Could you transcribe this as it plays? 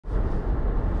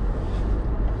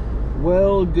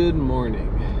Well, good morning.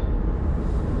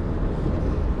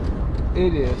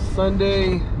 It is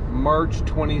Sunday, March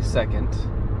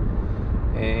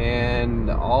 22nd, and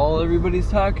all everybody's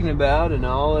talking about and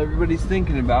all everybody's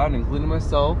thinking about, including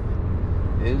myself,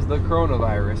 is the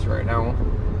coronavirus right now.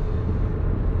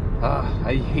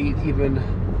 I hate even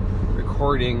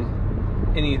recording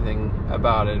anything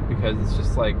about it because it's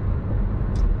just like,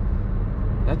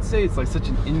 I'd say it's like such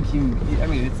an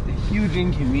it's a huge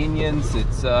inconvenience.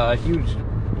 It's a huge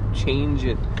change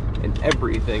in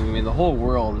everything. I mean, the whole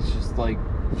world is just like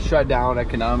shut down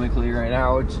economically right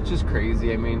now. It's just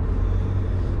crazy. I mean,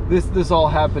 this all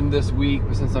happened this week,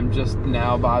 but since I'm just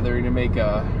now bothering to make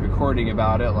a recording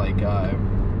about it, like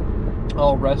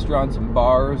all restaurants and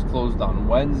bars closed on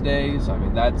Wednesday, so I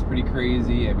mean that's pretty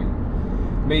crazy. I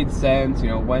mean, made sense.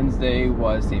 Wednesday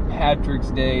was St.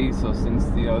 Patrick's Day, so since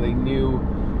they knew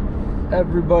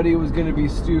everybody was going to be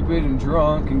stupid and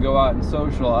drunk and go out and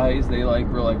socialize, they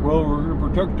were like, well, we're going to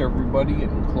protect everybody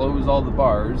and close all the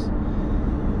bars.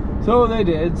 So they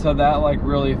did. So that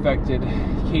really affected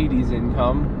Katie's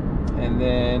income. And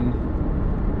then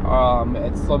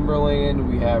at Slumberland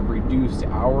we have reduced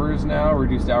hours now,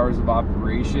 reduced hours of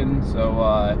operation.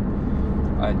 So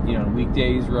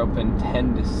weekdays we're open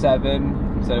 10 to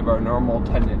 7 instead of our normal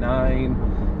 10 to 9.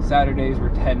 Saturdays we're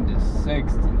 10 to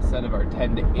 6 instead of our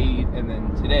 10 to 8. And then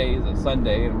today is a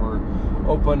Sunday and we're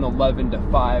open 11 to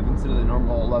 5 instead of the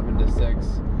normal 11 to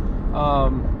 6.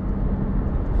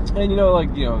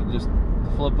 And just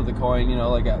the flip of the coin,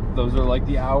 those are like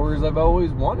the hours I've always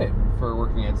wanted for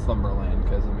working at Slumberland,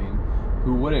 because I mean,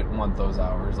 who wouldn't want those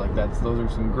hours? Those are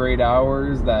some great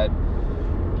hours that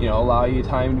allow you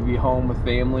time to be home with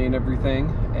family and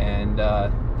everything. And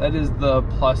that is the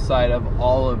plus side of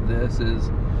all of this, is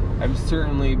I'm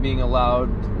certainly being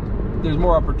allowed, there's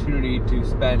more opportunity to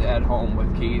spend at home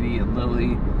with Katie and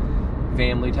Lily,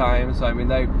 family time. So I mean,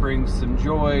 that brings some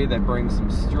joy, that brings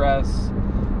some stress.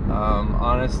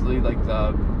 Honestly,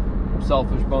 the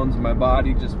selfish bones in my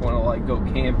body just want to go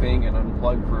camping and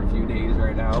unplug for a few days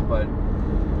right now, but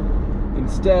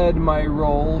instead my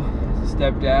role as a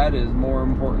stepdad is more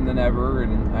important than ever,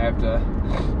 and I have to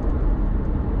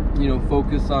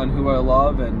focus on who I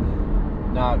love and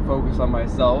not focus on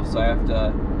myself. So I have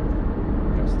to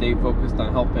stay focused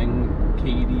on helping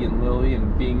Katie and Lily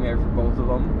and being there for both of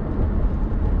them.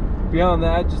 Beyond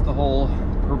that, just the whole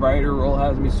provider role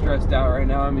has me stressed out right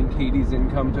now. I mean, Katie's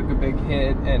income took a big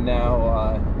hit, and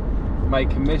now my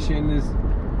commission is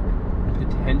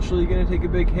potentially going to take a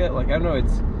big hit. I don't know,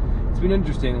 it's been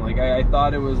interesting. I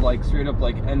thought it was straight up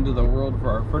end of the world for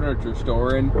our furniture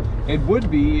store, and it would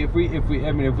be if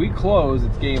we close,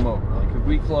 it's game over. If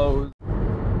we close,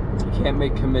 you can't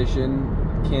make commission,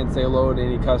 can't say hello to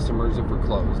any customers if we're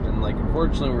closed, and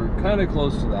unfortunately we're kind of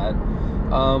close to that.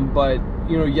 But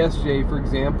yesterday, for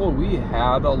example, we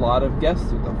had a lot of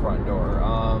guests at the front door.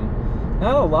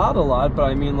 Not a lot, but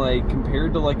I mean,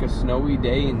 compared to a snowy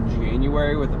day in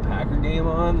January with a Packer game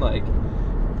on, I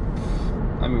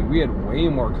mean, we had way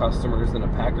more customers than a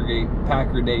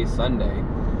Packer Day Sunday.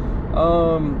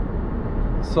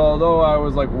 So although I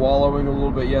was wallowing a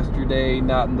little bit yesterday,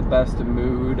 not in the best of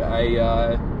mood,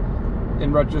 I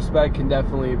in retrospect can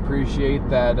definitely appreciate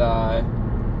that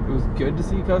it was good to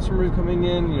see customers coming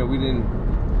in.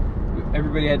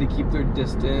 Everybody had to keep their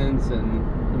distance and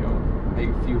make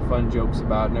a few fun jokes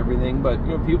about and everything, but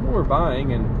people were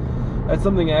buying, and that's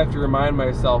something I have to remind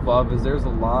myself of, is there's a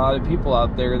lot of people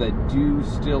out there that do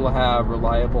still have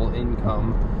reliable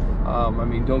income. I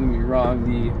mean, don't get me wrong,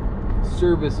 the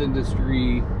service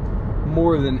industry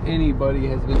more than anybody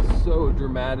has been so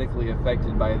dramatically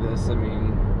affected by this. I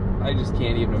mean, I just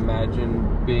can't even imagine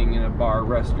being in a bar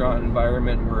restaurant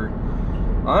environment where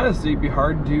honestly it'd be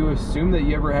hard to assume that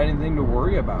you ever had anything to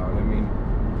worry about. I mean,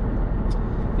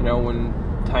 when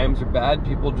times are bad,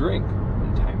 people drink.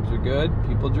 When times are good,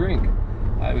 people drink.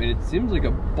 I mean, it seems like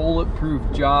a bulletproof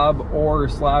job or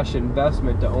 /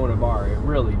 investment to own a bar. It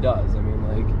really does. I mean,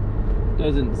 it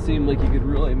doesn't seem like you could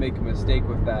really make a mistake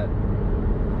with that.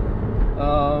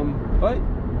 But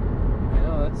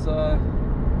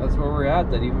that's where we're at,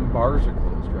 that even bars are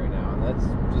closed right now, and that's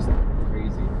just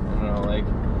crazy. I don't know,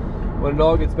 when it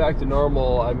all gets back to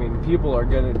normal, I mean, people are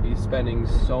going to be spending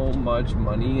so much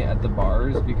money at the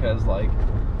bars because, I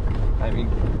mean,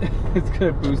 it's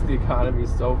going to boost the economy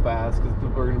so fast, because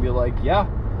people are going to be like, yeah,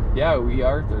 we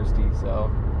are thirsty. So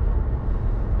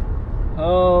I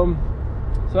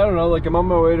don't know, I'm on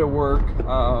my way to work,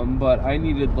 but I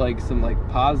needed some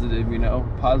positive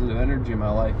energy in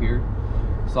my life here.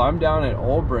 So I'm down at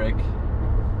Olbrich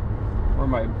where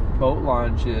my boat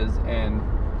launch is, and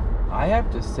I have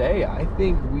to say, I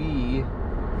think we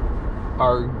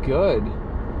are good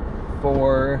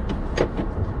for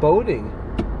boating.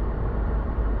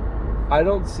 I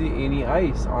don't see any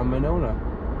ice on Monona.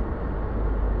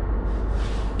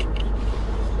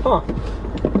 Huh.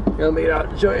 Here, let me get out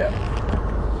and show you.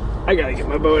 I gotta get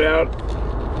my boat out.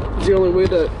 The only way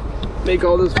to make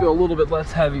all this feel a little bit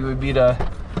less heavy would be to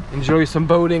enjoy some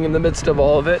boating in the midst of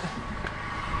all of it.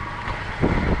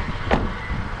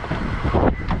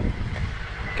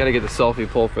 Gotta get the selfie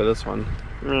pole for this one.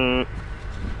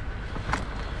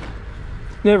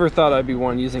 Never thought I'd be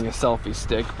one using a selfie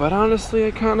stick, but honestly,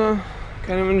 I kind of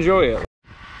enjoy it.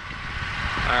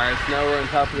 Alright, so now we're on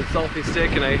top of the selfie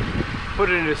stick, and I put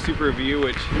it into super view,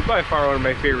 which is by far one of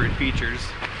my favorite features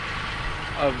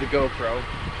of the GoPro.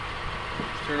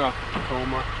 Let's turn off the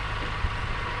Tacoma.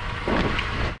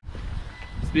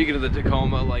 Speaking of the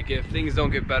Tacoma, like, if things don't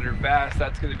get better fast,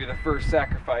 that's going to be the first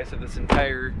sacrifice of this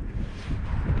entire,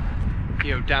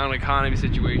 you know, down economy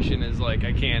situation. Is like,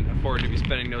 I can't afford to be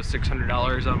spending those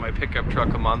 $600 on my pickup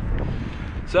truck a month.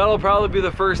 So that'll probably be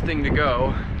the first thing to go.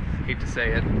 I hate to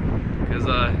say it, because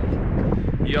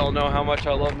you all know how much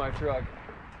I love my truck.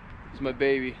 It's my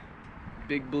baby.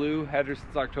 Big Blue, had her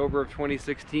since October of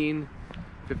 2016.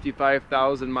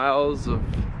 55,000 miles of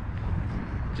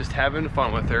just having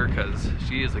fun with her, because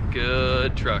she is a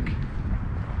good truck.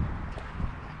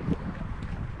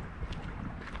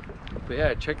 But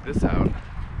yeah, check this out.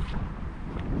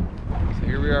 So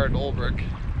here we are at Olbrich.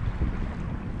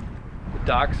 The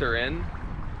docks are in.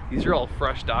 These are all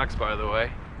fresh docks, by the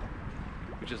way,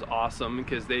 which is awesome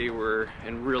because they were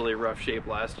in really rough shape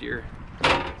last year.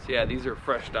 So yeah, these are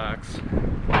fresh docks.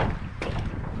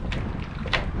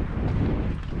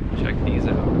 Check these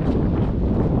out.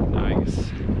 Nice.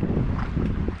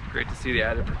 Great to see the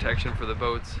added protection for the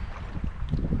boats.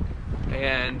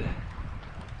 And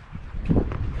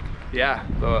yeah,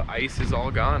 the ice is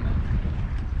all gone.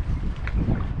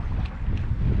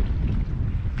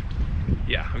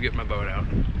 Yeah, I'm getting my boat out.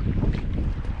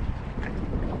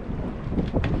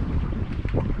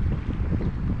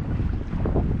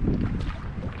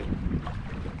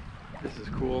 This is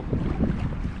cool.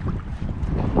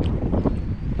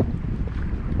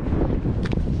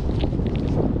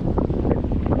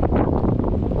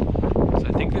 So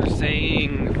I think they're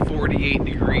saying 48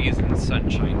 degrees and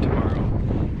sunshine tomorrow.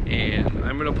 And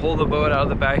I'm gonna pull the boat out of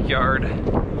the backyard.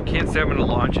 Can't say I'm gonna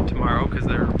launch it tomorrow because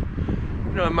there,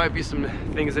 you know, it might be some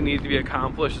things that need to be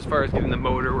accomplished as far as getting the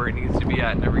motor where it needs to be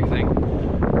at and everything.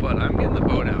 But I'm getting the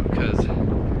boat out because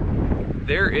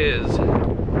there is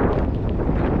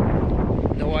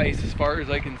no ice as far as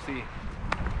I can see.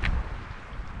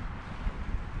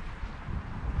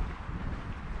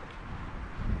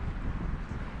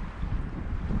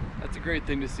 That's a great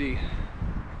thing to see.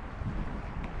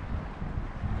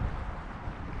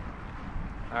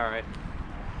 All right.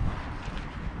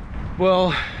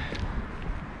 Well,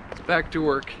 back to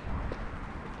work.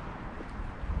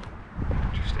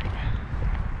 Interesting.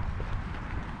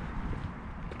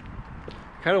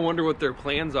 Kind of wonder what their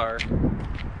plans are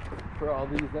for all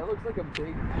these. That looks like a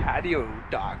big patio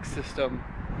dock system.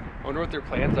 I wonder what their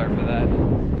plans are for that.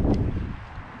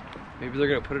 Maybe they're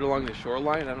gonna put it along the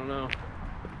shoreline, I don't know.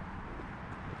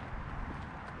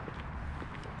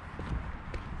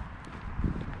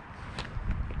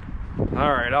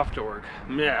 All right, off to work.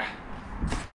 Yeah.